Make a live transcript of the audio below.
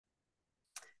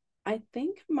I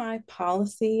think my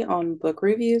policy on book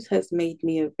reviews has made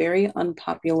me a very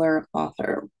unpopular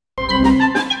author.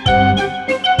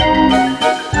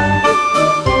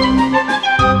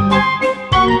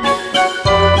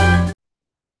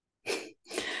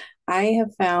 I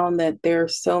have found that there are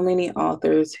so many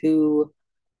authors who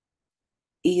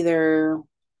either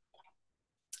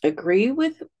agree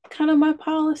with kind of my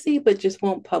policy, but just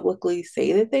won't publicly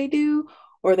say that they do,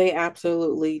 or they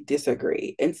absolutely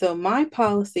disagree. And so my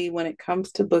policy when it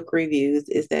comes to book reviews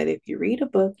is that if you read a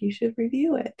book, you should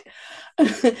review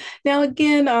it. Now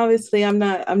again, obviously I'm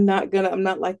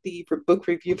not like the book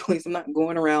review police. I'm not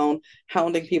going around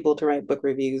hounding people to write book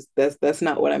reviews. That's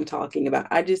not what I'm talking about.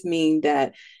 I just mean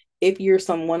that if you're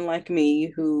someone like me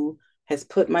who has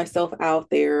put myself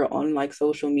out there on like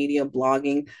social media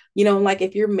blogging, like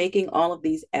if you're making all of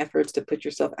these efforts to put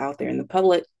yourself out there in the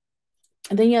public,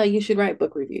 then yeah, you should write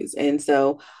book reviews. And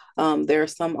so there are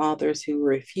some authors who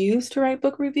refuse to write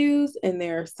book reviews, and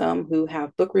there are some who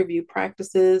have book review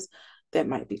practices that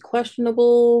might be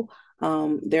questionable.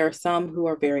 There are some who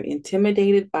are very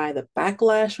intimidated by the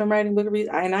backlash from writing book reviews,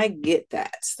 and I get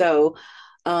that. So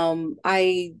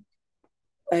I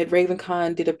at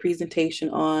RavenCon did a presentation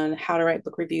on how to write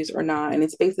book reviews or not, and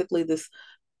it's basically this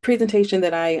presentation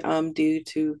that I do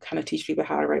to kind of teach people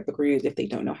how to write book reviews if they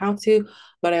don't know how to,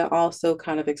 but I also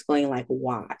kind of explain like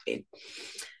why.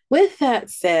 With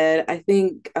that said, I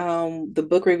think the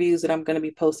book reviews that I'm going to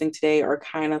be posting today are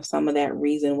kind of some of that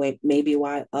reason maybe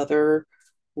why other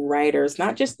writers,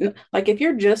 not just like if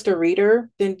you're just a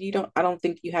reader, then I don't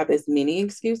think you have as many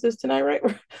excuses to not write.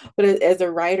 But as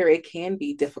a writer, it can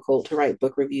be difficult to write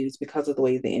book reviews because of the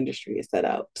way the industry is set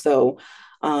up. So,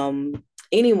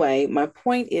 anyway, my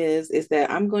point is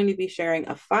that I'm going to be sharing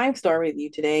a 5-star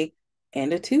review today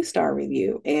and a 2-star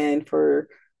review. And for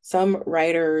some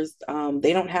writers,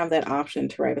 they don't have that option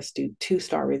to write a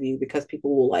 2-star review because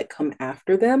people will like come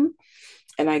after them.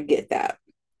 And I get that.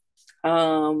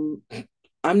 Um,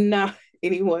 I'm not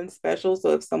anyone special.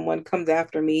 So if someone comes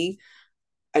after me,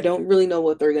 I don't really know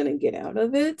what they're going to get out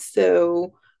of it.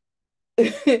 So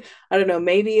I don't know.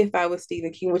 Maybe if I was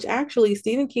Stephen King, which actually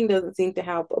Stephen King doesn't seem to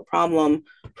have a problem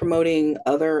promoting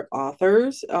other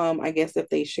authors. I guess if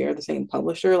they share the same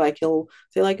publisher, like he'll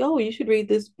say like, "Oh, you should read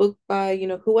this book by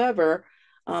whoever."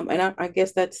 And I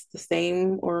guess that's the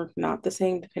same or not the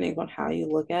same depending on how you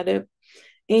look at it.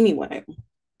 Anyway,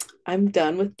 I'm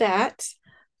done with that.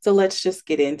 So let's just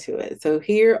get into it. So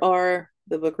here are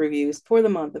the book reviews for the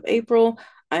month of April.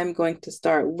 I'm going to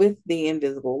start with The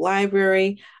Invisible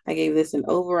Library. I gave this an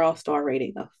overall star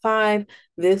rating of 5.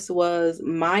 This was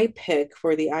my pick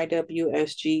for the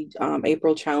IWSG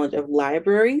April Challenge of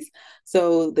Libraries.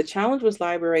 So the challenge was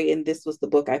library, and this was the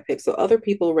book I picked. So other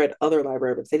people read other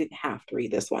library books. They didn't have to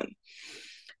read this one.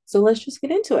 So let's just get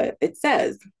into it. It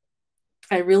says,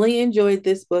 I really enjoyed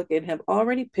this book and have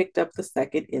already picked up the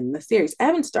second in the series. I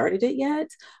haven't started it yet,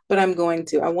 but I'm going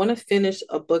to. I want to finish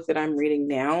a book that I'm reading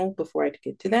now before I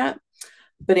get to that.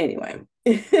 But anyway,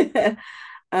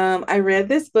 I read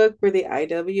this book for the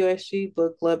IWSG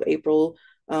Book Club April,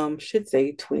 should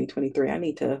say 2023. I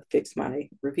need to fix my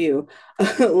review.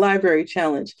 Library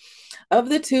Challenge. Of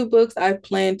the 2 books I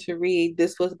planned to read,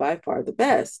 this was by far the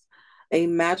best. A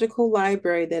magical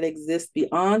library that exists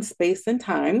beyond space and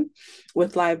time,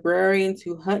 with librarians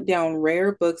who hunt down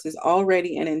rare books, is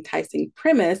already an enticing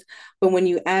premise. But when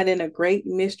you add in a great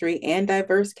mystery and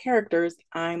diverse characters,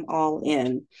 I'm all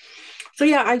in. So,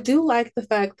 yeah, I do like the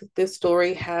fact that this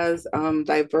story has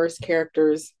diverse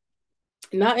characters,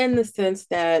 not in the sense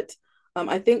that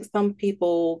I think some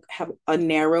people have a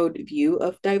narrowed view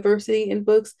of diversity in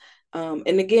books.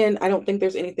 And again, I don't think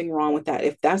there's anything wrong with that.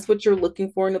 If that's what you're looking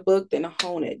for in a book, then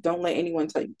hone it. Don't let anyone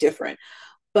tell you different.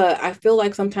 But I feel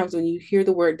like sometimes when you hear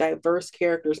the word diverse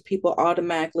characters, people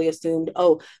automatically assumed,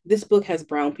 oh, this book has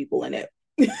brown people in it.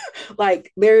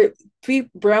 Like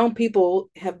brown people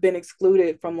have been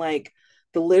excluded from like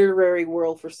the literary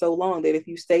world for so long that if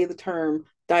you say the term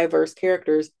diverse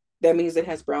characters, that means it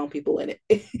has brown people in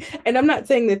it. And I'm not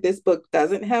saying that this book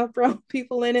doesn't have brown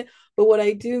people in it, but what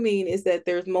I do mean is that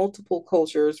there's multiple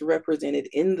cultures represented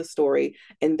in the story.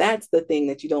 And that's the thing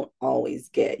that you don't always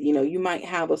get. You might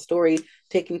have a story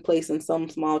taking place in some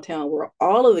small town where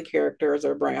all of the characters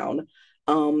are brown.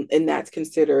 And that's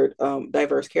considered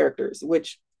diverse characters,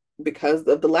 which because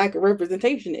of the lack of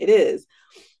representation, it is.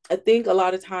 I think a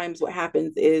lot of times what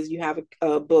happens is you have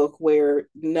a book where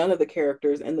none of the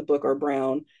characters in the book are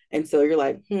brown. And so you're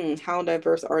like, how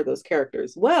diverse are those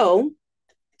characters? Well,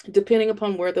 depending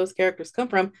upon where those characters come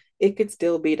from, it could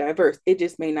still be diverse. It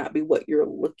just may not be what you're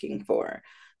looking for.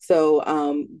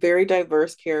 So very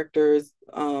diverse characters,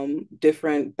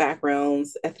 different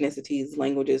backgrounds, ethnicities,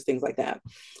 languages, things like that.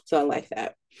 So I like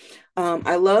that.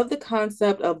 I love the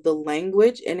concept of the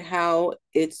language and how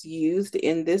it's used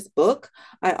in this book.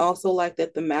 I also like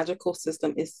that the magical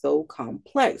system is so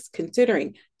complex,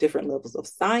 considering different levels of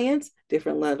science,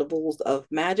 different levels of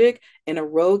magic, and a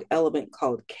rogue element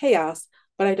called chaos.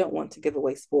 But I don't want to give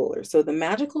away spoilers. So the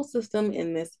magical system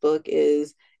in this book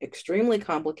is extremely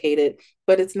complicated,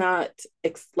 but it's not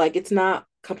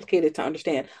complicated to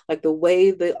understand. Like the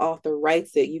way the author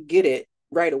writes it, you get it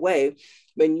right away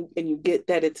and you get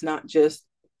that it's not just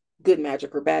good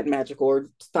magic or bad magic or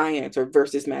science or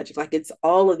versus magic. Like it's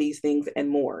all of these things and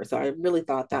more. So I really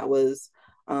thought that was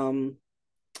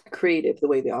creative the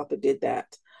way the author did that.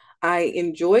 I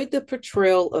enjoyed the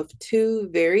portrayal of two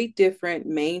very different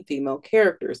main female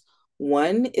characters.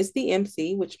 One is the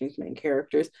MC, which means main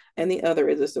characters, and the other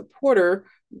is a supporter.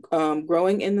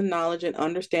 Growing in the knowledge and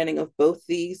understanding of both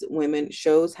these women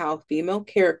shows how female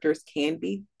characters can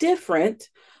be different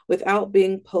without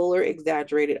being polar,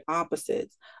 exaggerated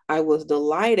opposites. I was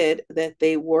delighted that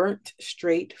they weren't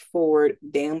straightforward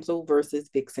damsel versus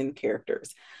vixen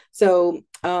characters. So,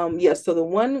 yes, so the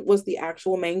one was the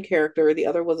actual main character, the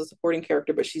other was a supporting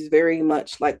character, but she's very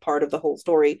much like part of the whole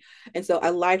story. And so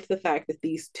I liked the fact that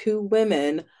these two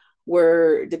women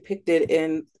were depicted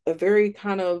in a very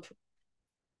kind of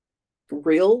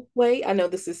real way. I know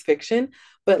this is fiction,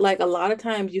 but like a lot of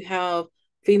times you have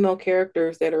female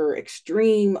characters that are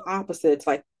extreme opposites,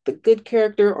 like the good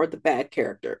character or the bad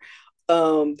character,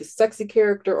 the sexy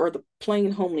character or the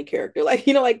plain homely character, like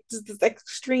like just this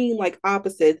extreme like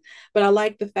opposites. But I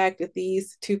like the fact that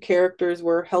these two characters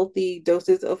were healthy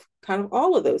doses of kind of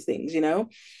all of those things.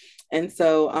 And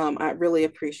so I really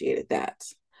appreciated that.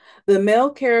 The male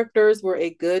characters were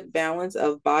a good balance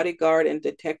of bodyguard and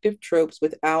detective tropes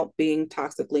without being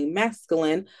toxically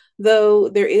masculine, though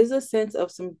there is a sense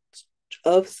of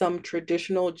some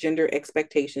traditional gender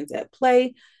expectations at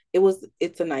play.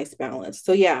 It's a nice balance.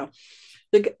 So yeah,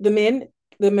 the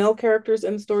male characters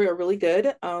in the story are really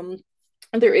good.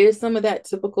 There is some of that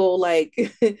typical like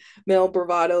male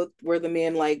bravado where the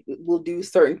men like will do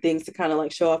certain things to kind of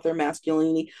like show off their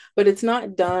masculinity, but it's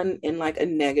not done in like a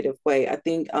negative way. I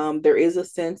think there is a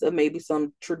sense of maybe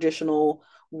some traditional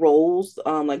roles,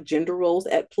 like gender roles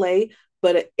at play,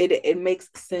 but it makes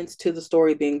sense to the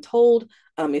story being told.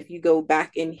 If you go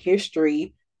back in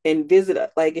history and visit,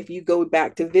 like if you go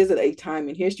back to visit a time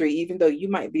in history, even though you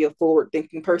might be a forward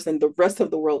thinking person, the rest of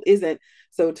the world isn't.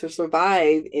 So to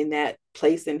survive in that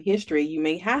place in history, you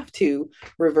may have to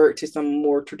revert to some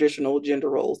more traditional gender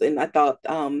roles. And I thought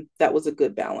that was a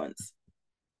good balance.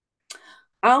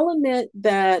 I'll admit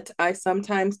that I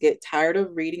sometimes get tired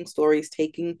of reading stories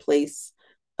taking place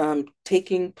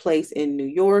in New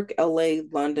York, LA,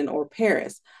 London, or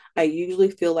Paris. I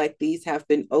usually feel like these have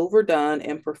been overdone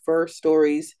and prefer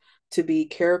stories to be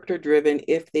character driven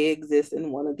if they exist in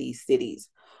one of these cities.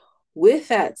 With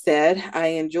that said, I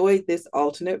enjoyed this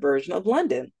alternate version of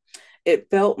London. It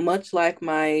felt much like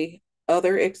my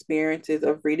other experiences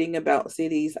of reading about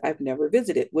cities I've never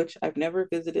visited, which I've never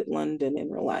visited London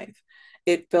in real life.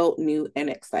 It felt new and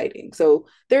exciting. So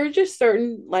there are just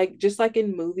certain, like, just like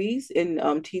in movies, in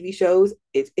TV shows,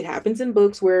 it happens in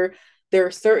books where there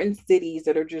are certain cities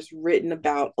that are just written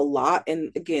about a lot.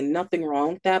 And again, nothing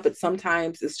wrong with that, but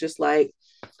sometimes it's just like,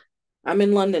 I'm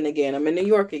in London again. I'm in New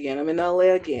York again. I'm in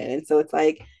LA again. And so it's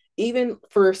like, even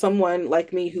for someone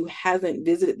like me who hasn't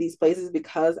visited these places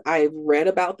because I've read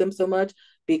about them so much,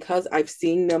 because I've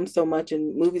seen them so much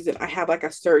in movies, and I have like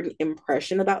a certain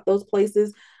impression about those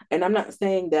places. And I'm not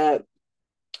saying that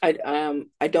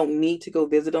I don't need to go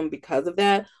visit them because of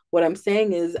that. What I'm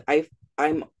saying is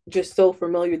I'm just so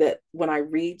familiar that when I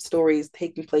read stories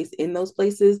taking place in those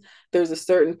places, there's a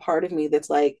certain part of me that's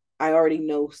like, I already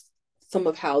know some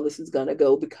of how this is going to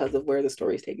go because of where the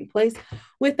story is taking place.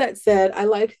 With that said, I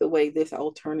like the way this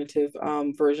alternative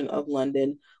version of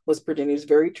London was produced. It was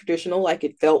very traditional, like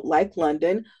it felt like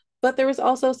London, but there was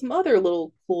also some other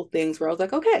little cool things where I was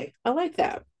like, okay, I like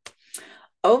that.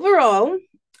 Overall,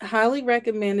 highly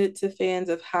recommended to fans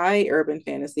of high urban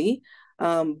fantasy,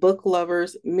 book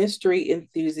lovers, mystery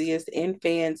enthusiasts, and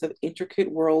fans of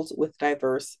intricate worlds with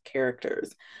diverse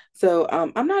characters. So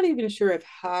I'm not even sure if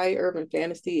high urban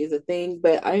fantasy is a thing,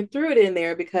 but I threw it in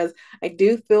there because I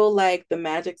do feel like the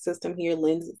magic system here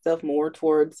lends itself more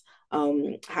towards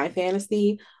high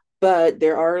fantasy. But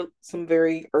there are some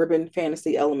very urban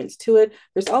fantasy elements to it.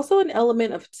 There's also an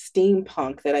element of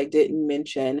steampunk that I didn't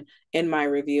mention in my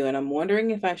review, and I'm wondering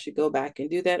if I should go back and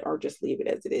do that or just leave it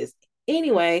as it is.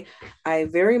 Anyway, I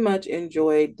very much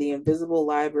enjoyed The Invisible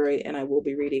Library, and I will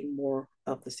be reading more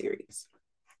of the series.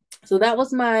 So that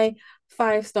was my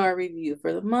 5-star review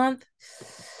for the month.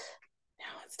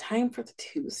 Now it's time for the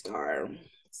 2-star.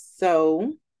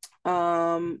 So,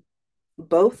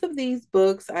 both of these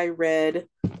books I read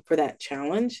for that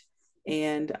challenge.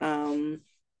 And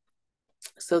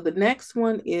so the next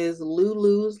one is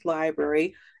Lulu's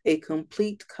Library, a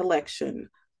complete collection,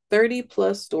 30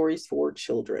 plus stories for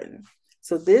children.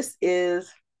 So this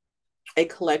is a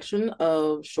collection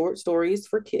of short stories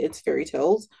for kids, fairy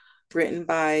tales, written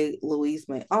by Louise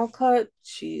May Alcott.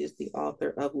 She is the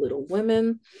author of Little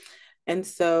Women. And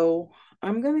so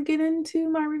I'm going to get into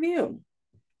my review.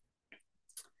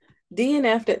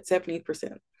 DNF'd at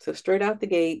 70%. So straight out the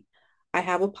gate, I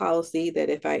have a policy that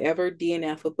if I ever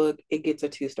DNF a book, it gets a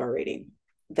 2-star rating.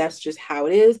 That's just how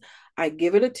it is. I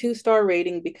give it a 2-star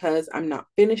rating because I'm not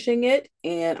finishing it.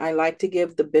 And I like to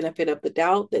give the benefit of the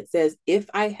doubt that says if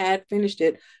I had finished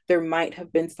it, there might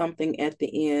have been something at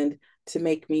the end to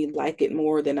make me like it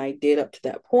more than I did up to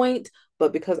that point.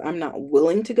 But because I'm not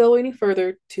willing to go any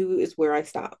further, 2 is where I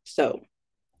stop. So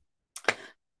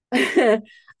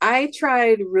I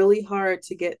tried really hard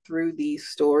to get through these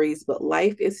stories, but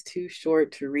life is too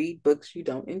short to read books you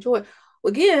don't enjoy.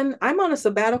 Again, I'm on a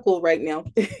sabbatical right now,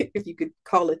 if you could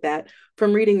call it that,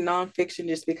 from reading nonfiction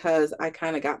just because I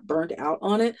kind of got burnt out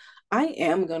on it. I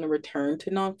am going to return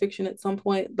to nonfiction at some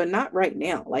point, but not right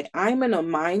now. Like I'm in a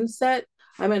mindset,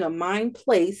 I'm in a mind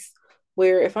place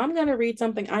where if I'm going to read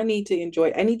something, I need to enjoy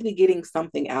it. I need to be getting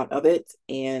something out of it.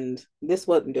 And this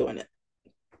wasn't doing it.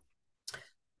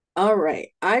 All right.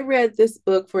 I read this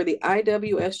book for the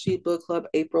IWSG Book Club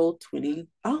April 20.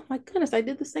 Oh my goodness, I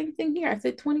did the same thing here. I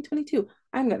said 2022.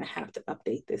 I'm going to have to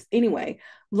update this. Anyway,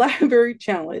 Library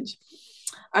Challenge.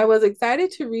 I was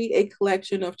excited to read a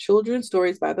collection of children's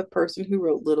stories by the person who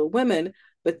wrote Little Women,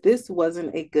 but this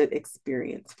wasn't a good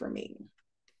experience for me.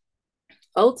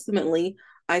 Ultimately,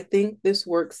 I think this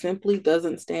work simply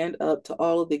doesn't stand up to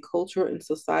all of the cultural and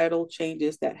societal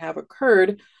changes that have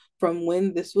occurred from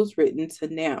when this was written to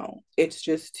now. It's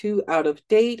just too out of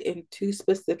date and too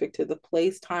specific to the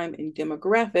place, time, and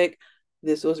demographic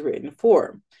this was written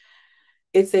for.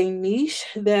 It's a niche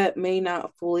that may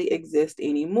not fully exist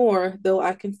anymore, though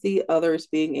I can see others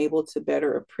being able to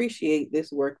better appreciate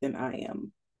this work than I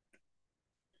am.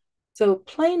 So,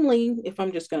 plainly, if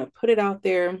I'm just going to put it out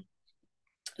there,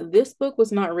 this book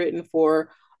was not written for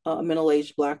a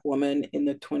middle-aged Black woman in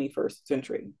the 21st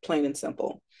century, plain and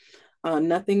simple.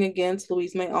 Nothing against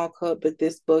Louise May Alcott, but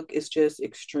this book is just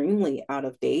extremely out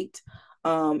of date.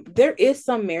 There is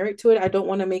some merit to it. I don't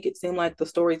want to make it seem like the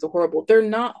stories are horrible. They're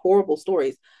not horrible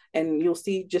stories. And you'll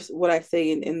see just what I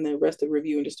say in the rest of the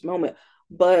review in just a moment.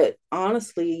 But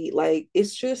honestly, like,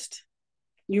 it's just,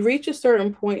 you reach a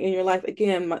certain point in your life.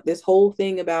 Again, this whole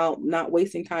thing about not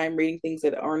wasting time reading things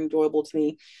that aren't enjoyable to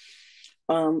me.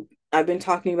 I've been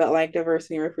talking about like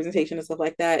diversity and representation and stuff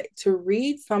like that. To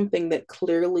read something that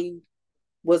clearly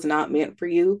was not meant for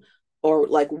you, or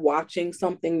like watching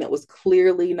something that was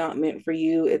clearly not meant for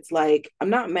you, it's like,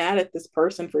 I'm not mad at this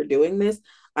person for doing this.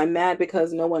 I'm mad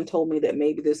because no one told me that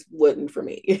maybe this wasn't for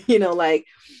me. Like,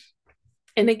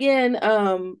 and again,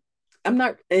 I'm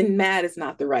not, and mad is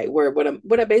not the right word.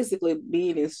 What I basically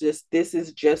mean is just, this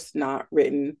is just not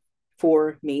written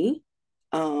for me.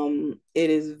 It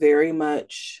is very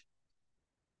much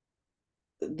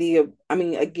I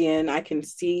mean, again, I can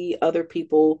see other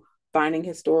people finding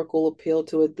historical appeal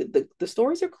to it. The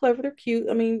stories are clever, they're cute.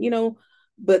 I mean,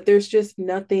 but there's just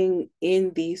nothing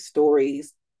in these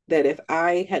stories that if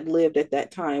I had lived at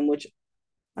that time, which,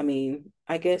 I mean,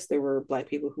 I guess there were Black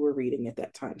people who were reading at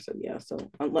that time. So yeah, so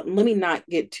let me not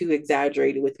get too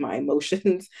exaggerated with my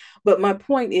emotions. But my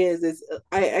point is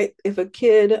I if a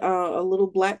kid, a little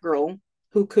Black girl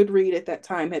who could read at that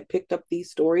time had picked up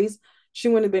these stories, she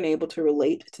wouldn't have been able to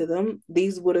relate to them.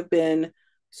 These would have been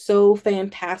so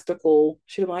fantastical.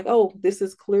 She'd have been like, oh, this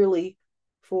is clearly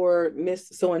for Miss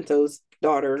So-and-so's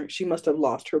daughter. She must have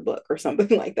lost her book or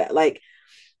something like that. Like,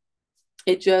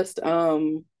 it just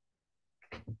and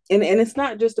it's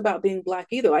not just about being Black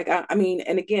either. Like, I mean,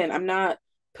 and again, I'm not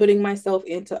putting myself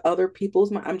into other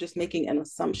people's I'm just making an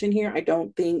assumption here. I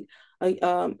don't think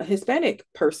a Hispanic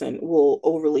person will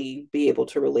overly be able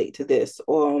to relate to this,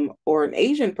 or an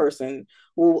Asian person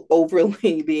will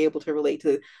overly be able to relate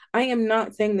to it. I am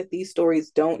not saying that these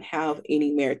stories don't have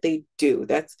any merit. They do.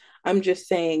 I'm just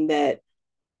saying that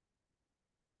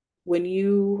when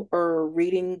you are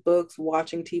reading books,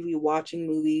 watching TV, watching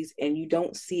movies, and you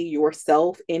don't see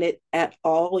yourself in it at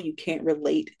all, you can't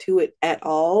relate to it at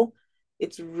all,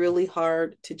 it's really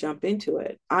hard to jump into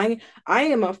it. I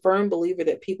am a firm believer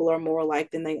that people are more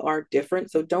alike than they are different.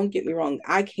 So don't get me wrong.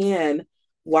 I can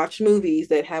watch movies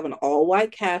that have an all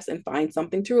white cast and find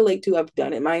something to relate to. I've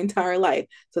done it my entire life.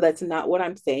 So that's not what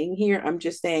I'm saying here. I'm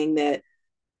just saying that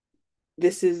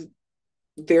this is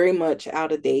very much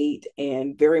out of date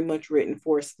and very much written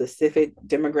for a specific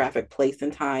demographic, place,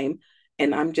 and time.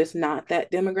 And I'm just not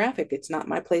that demographic. It's not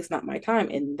my place, not my time.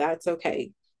 And that's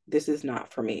okay. This is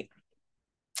not for me.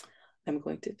 I'm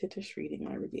going to finish reading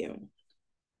my review.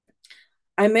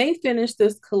 I may finish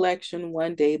this collection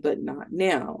one day, but not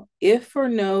now, if for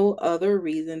no other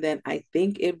reason than I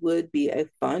think it would be a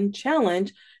fun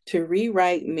challenge to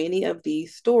rewrite many of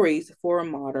these stories for a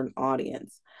modern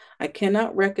audience. I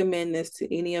cannot recommend this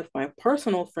to any of my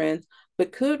personal friends,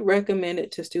 but could recommend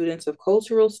it to students of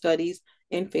cultural studies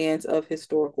and fans of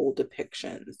historical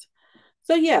depictions.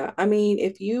 So yeah, I mean,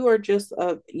 if you are just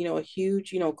a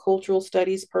huge, cultural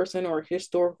studies person or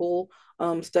historical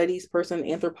studies person,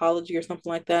 anthropology or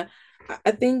something like that,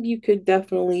 I think you could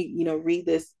definitely, read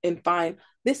this and find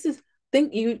this is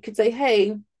think you could say,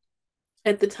 hey,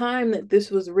 at the time that this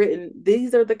was written,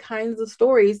 these are the kinds of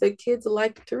stories that kids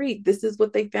like to read. This is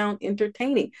what they found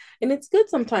entertaining. And it's good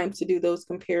sometimes to do those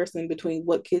comparison between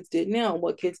what kids did now and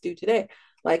what kids do today.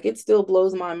 Like it still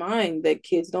blows my mind that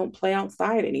kids don't play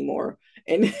outside anymore.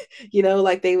 And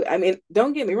like I mean,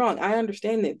 don't get me wrong, I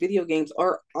understand that video games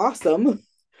are awesome,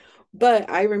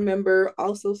 but I remember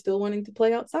also still wanting to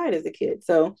play outside as a kid.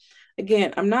 So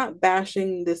again, I'm not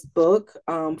bashing this book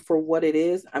for what it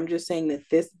is. I'm just saying that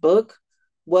this book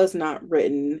was not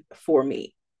written for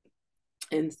me.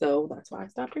 And so that's why I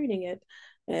stopped reading it.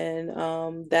 And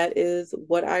that is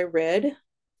what I read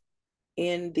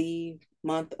in the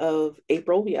month of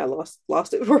April. Yeah, I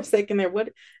lost it for a second there. What?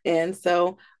 And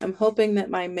so I'm hoping that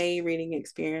my May reading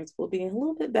experience will be a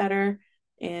little bit better.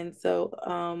 And so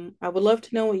I would love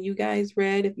to know what you guys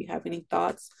read, if you have any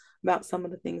thoughts about some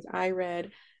of the things I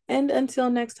read. And until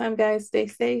next time, guys, stay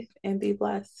safe and be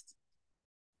blessed.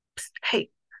 Hey,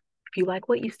 if you like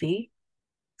what you see,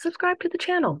 subscribe to the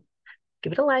channel,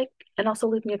 give it a like, and also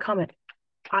leave me a comment.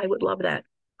 I would love that.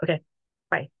 Okay,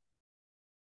 bye.